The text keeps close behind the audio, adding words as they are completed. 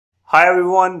Hi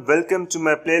everyone, welcome to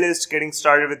my playlist Getting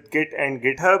Started with Git and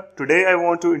GitHub. Today I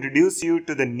want to introduce you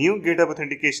to the new GitHub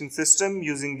authentication system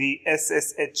using the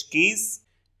SSH keys.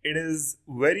 It is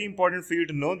very important for you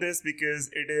to know this because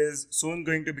it is soon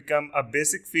going to become a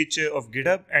basic feature of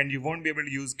GitHub and you won't be able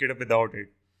to use GitHub without it.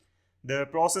 The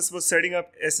process for setting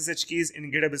up SSH keys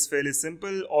in GitHub is fairly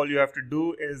simple. All you have to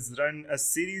do is run a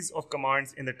series of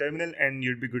commands in the terminal and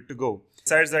you'd be good to go.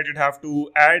 Besides that, you'd have to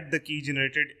add the key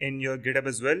generated in your GitHub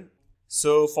as well.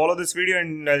 So follow this video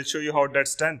and I'll show you how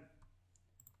that's done.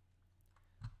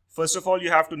 First of all,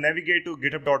 you have to navigate to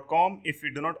github.com. If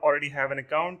you do not already have an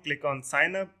account, click on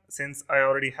sign up. Since I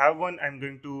already have one, I'm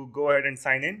going to go ahead and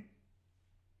sign in.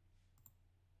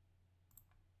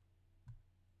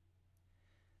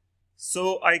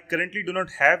 So I currently do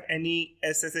not have any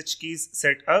SSH keys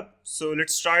set up. So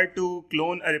let's try to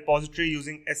clone a repository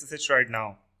using SSH right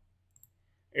now.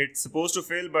 It's supposed to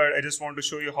fail, but I just want to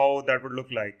show you how that would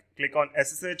look like. Click on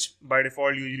SSH. By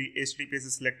default, usually HTTPS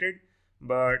is selected,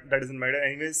 but that doesn't matter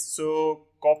anyways. So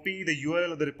copy the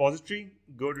URL of the repository,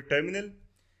 go to terminal,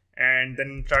 and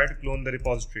then try to clone the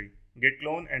repository. Git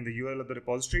clone and the URL of the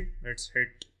repository. Let's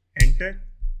hit enter.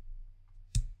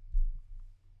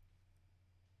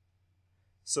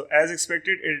 So as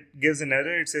expected, it gives an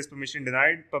error. It says permission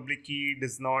denied. Public key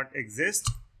does not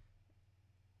exist.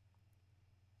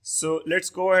 So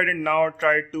let's go ahead and now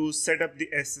try to set up the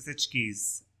SSH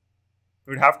keys.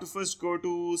 We would have to first go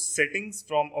to settings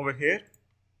from over here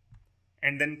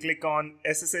and then click on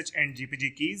SSH and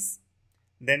GPG keys.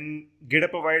 Then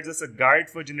GitHub provides us a guide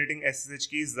for generating SSH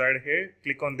keys right here.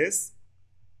 Click on this.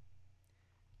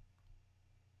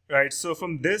 Right, so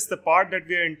from this, the part that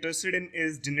we are interested in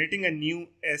is generating a new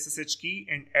SSH key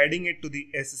and adding it to the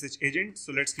SSH agent.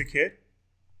 So let's click here.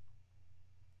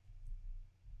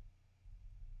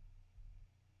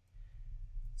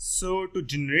 So to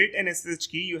generate an SSH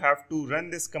key, you have to run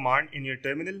this command in your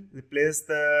terminal. Replace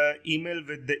the email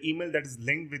with the email that is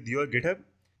linked with your GitHub.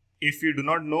 If you do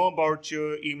not know about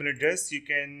your email address, you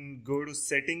can go to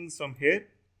settings from here.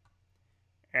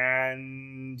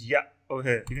 And yeah, over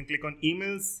here, you can click on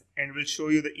emails and it will show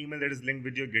you the email that is linked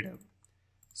with your GitHub.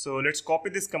 So let's copy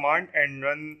this command and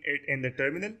run it in the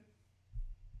terminal.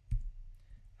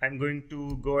 I'm going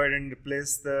to go ahead and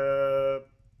replace the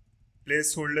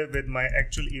placeholder with my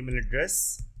actual email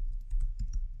address.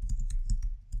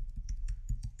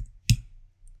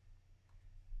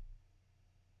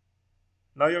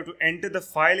 Now you have to enter the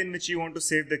file in which you want to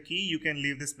save the key. You can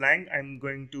leave this blank. I'm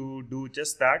going to do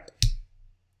just that.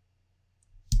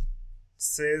 It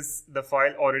says the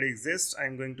file already exists.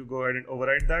 I'm going to go ahead and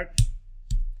override that.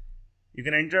 You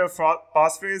can enter a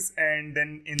passphrase and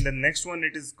then in the next one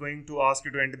it is going to ask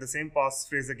you to enter the same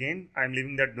passphrase again. I'm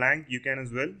leaving that blank. You can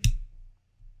as well.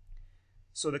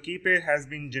 So the key pair has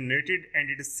been generated and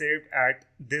it is saved at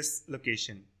this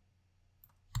location.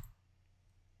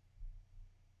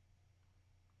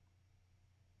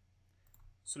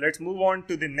 So let's move on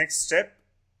to the next step.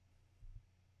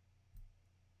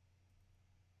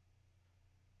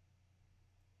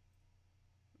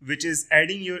 Which is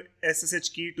adding your SSH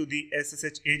key to the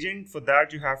SSH agent. For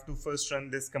that, you have to first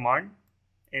run this command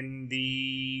in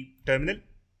the terminal.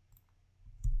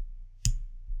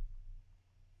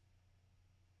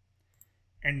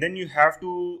 And then you have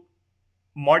to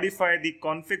modify the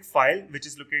config file, which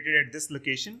is located at this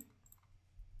location.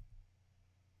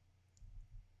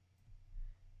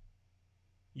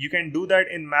 You can do that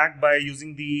in Mac by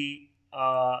using the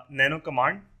nano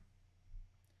command.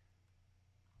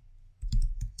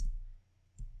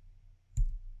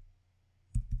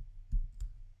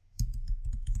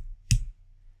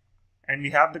 And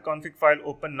we have the config file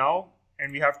open now,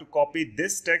 and we have to copy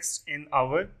this text in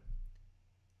our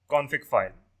config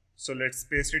file. So let's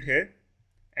paste it here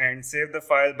and save the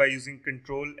file by using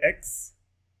Ctrl X.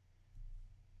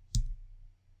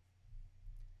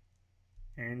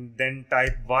 And then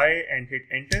type Y and hit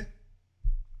enter.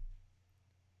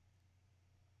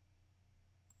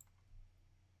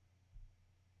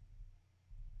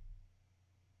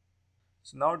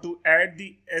 So now to add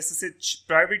the SSH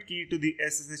private key to the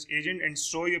SSH agent and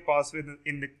store your password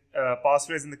in the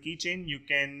passphrase in the keychain, you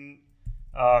can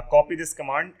copy this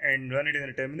command and run it in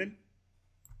a terminal.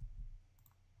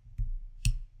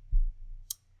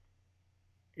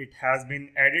 It has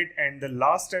been added, and the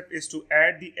last step is to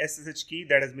add the SSH key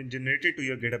that has been generated to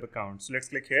your GitHub account. So let's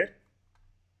click here.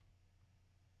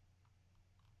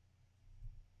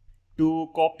 To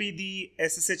copy the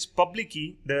SSH public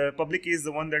key, the public key is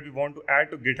the one that we want to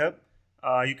add to GitHub.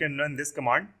 You can run this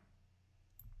command.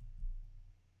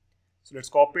 So let's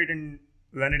copy it and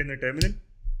run it in the terminal.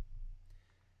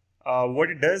 What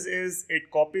it does is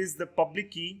it copies the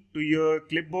public key to your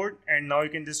clipboard, and now you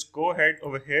can just go ahead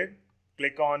over here,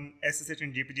 click on SSH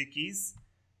and GPG keys,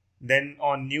 then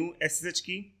on new SSH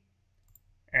key,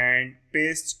 and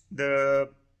paste the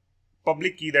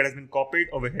public key that has been copied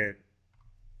over here.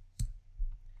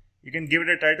 You can give it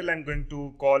a title. I'm going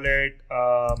to call it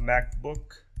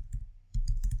MacBook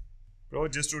Pro,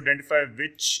 just to identify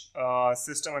which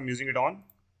system I'm using it on.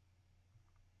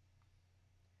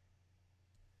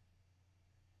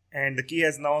 And the key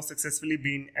has now successfully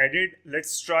been added.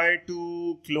 Let's try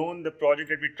to clone the project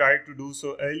that we tried to do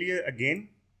so earlier again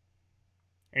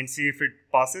and see if it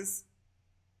passes.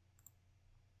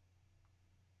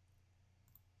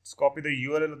 Let's copy the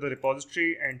URL of the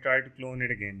repository and try to clone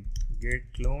it again.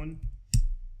 Git clone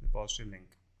repository link.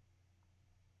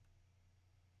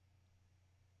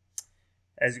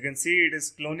 As you can see, it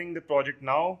is cloning the project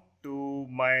now to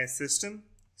my system.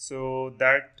 So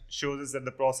that shows us that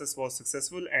the process was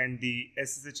successful and the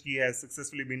SSH key has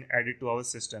successfully been added to our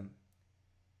system.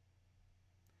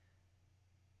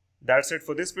 That's it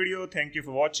for this video. Thank you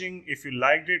for watching. If you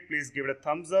liked it, please give it a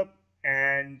thumbs up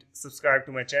and subscribe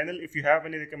to my channel. If you have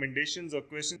any recommendations or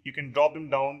questions, you can drop them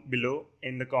down below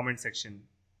in the comment section.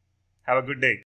 Have a good day.